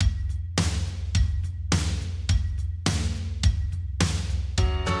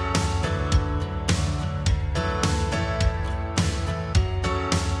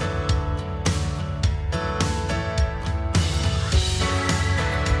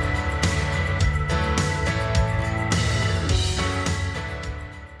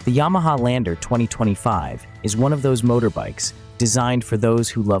The Yamaha Lander 2025 is one of those motorbikes designed for those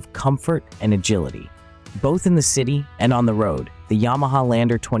who love comfort and agility. Both in the city and on the road, the Yamaha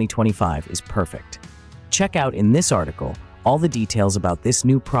Lander 2025 is perfect. Check out in this article all the details about this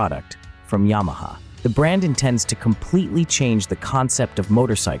new product from Yamaha. The brand intends to completely change the concept of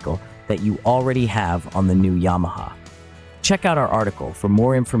motorcycle that you already have on the new Yamaha. Check out our article for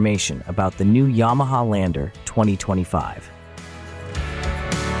more information about the new Yamaha Lander 2025.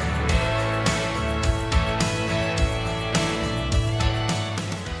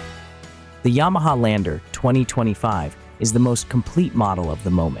 The Yamaha Lander 2025 is the most complete model of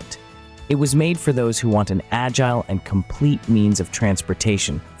the moment. It was made for those who want an agile and complete means of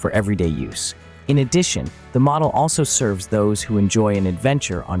transportation for everyday use. In addition, the model also serves those who enjoy an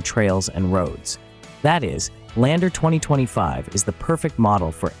adventure on trails and roads. That is, Lander 2025 is the perfect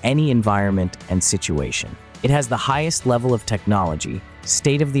model for any environment and situation. It has the highest level of technology,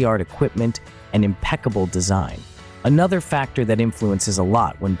 state-of-the-art equipment, and impeccable design. Another factor that influences a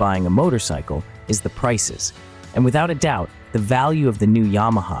lot when buying a motorcycle is the prices. And without a doubt, the value of the new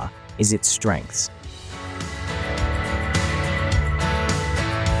Yamaha is its strengths.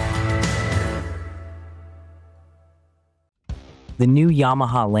 The new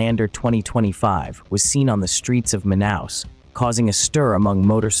Yamaha Lander 2025 was seen on the streets of Manaus, causing a stir among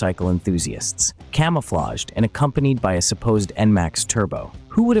motorcycle enthusiasts. Camouflaged and accompanied by a supposed NMAX turbo.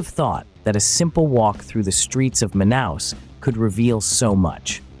 Who would have thought that a simple walk through the streets of Manaus could reveal so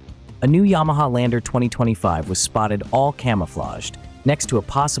much? A new Yamaha Lander 2025 was spotted all camouflaged, next to a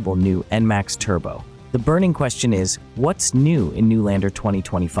possible new NMAX turbo. The burning question is, what's new in new Lander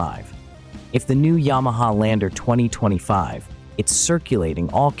 2025? If the new Yamaha Lander 2025, it's circulating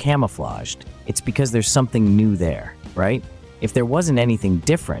all camouflaged, it's because there's something new there, right? If there wasn't anything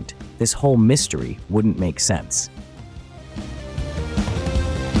different, this whole mystery wouldn't make sense.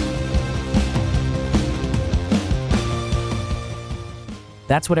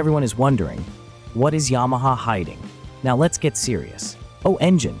 That's what everyone is wondering. What is Yamaha hiding? Now let's get serious. Oh,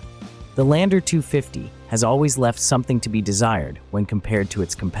 engine. The Lander 250 has always left something to be desired when compared to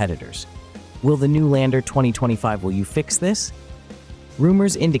its competitors. Will the new Lander 2025 will you fix this?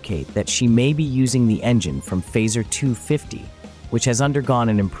 Rumors indicate that she may be using the engine from Phaser 250, which has undergone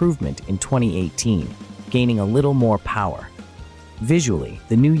an improvement in 2018, gaining a little more power. Visually,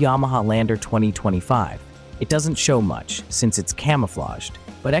 the new Yamaha Lander 2025, it doesn't show much since it's camouflaged,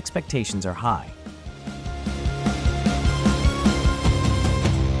 but expectations are high.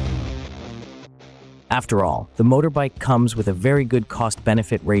 After all, the motorbike comes with a very good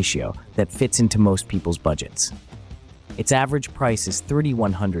cost-benefit ratio that fits into most people's budgets. Its average price is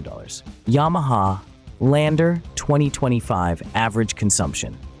 $3,100. Yamaha Lander 2025 average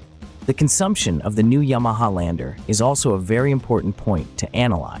consumption. The consumption of the new Yamaha Lander is also a very important point to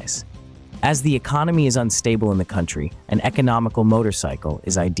analyze. As the economy is unstable in the country, an economical motorcycle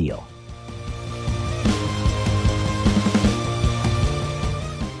is ideal.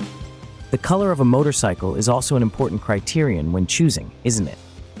 The color of a motorcycle is also an important criterion when choosing, isn't it?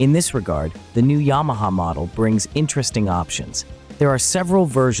 In this regard, the new Yamaha model brings interesting options. There are several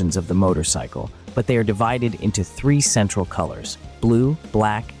versions of the motorcycle, but they are divided into three central colors: blue,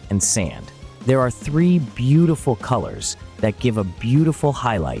 black, and sand. There are three beautiful colors that give a beautiful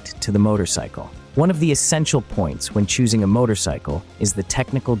highlight to the motorcycle. One of the essential points when choosing a motorcycle is the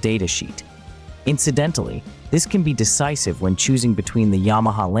technical data sheet. Incidentally, this can be decisive when choosing between the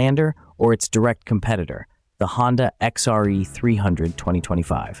Yamaha Lander or its direct competitor, the Honda XRE 300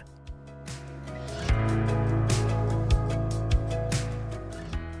 2025.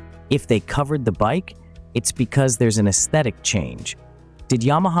 If they covered the bike, it's because there's an aesthetic change. Did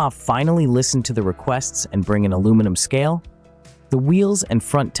Yamaha finally listen to the requests and bring an aluminum scale? The wheels and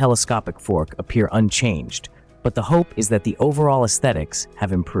front telescopic fork appear unchanged, but the hope is that the overall aesthetics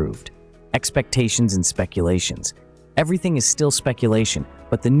have improved. Expectations and speculations. Everything is still speculation,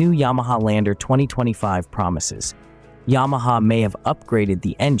 but the new Yamaha Lander 2025 promises. Yamaha may have upgraded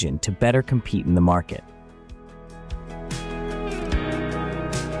the engine to better compete in the market.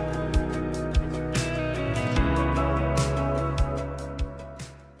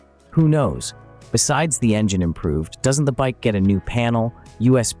 Who knows? Besides the engine improved, doesn't the bike get a new panel,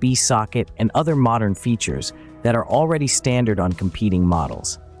 USB socket, and other modern features that are already standard on competing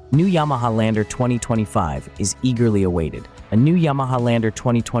models? New Yamaha Lander 2025 is eagerly awaited. A new Yamaha Lander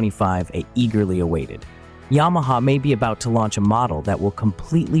 2025 eagerly awaited. Yamaha may be about to launch a model that will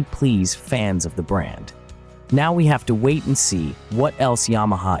completely please fans of the brand. Now we have to wait and see what else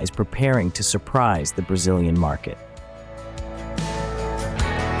Yamaha is preparing to surprise the Brazilian market.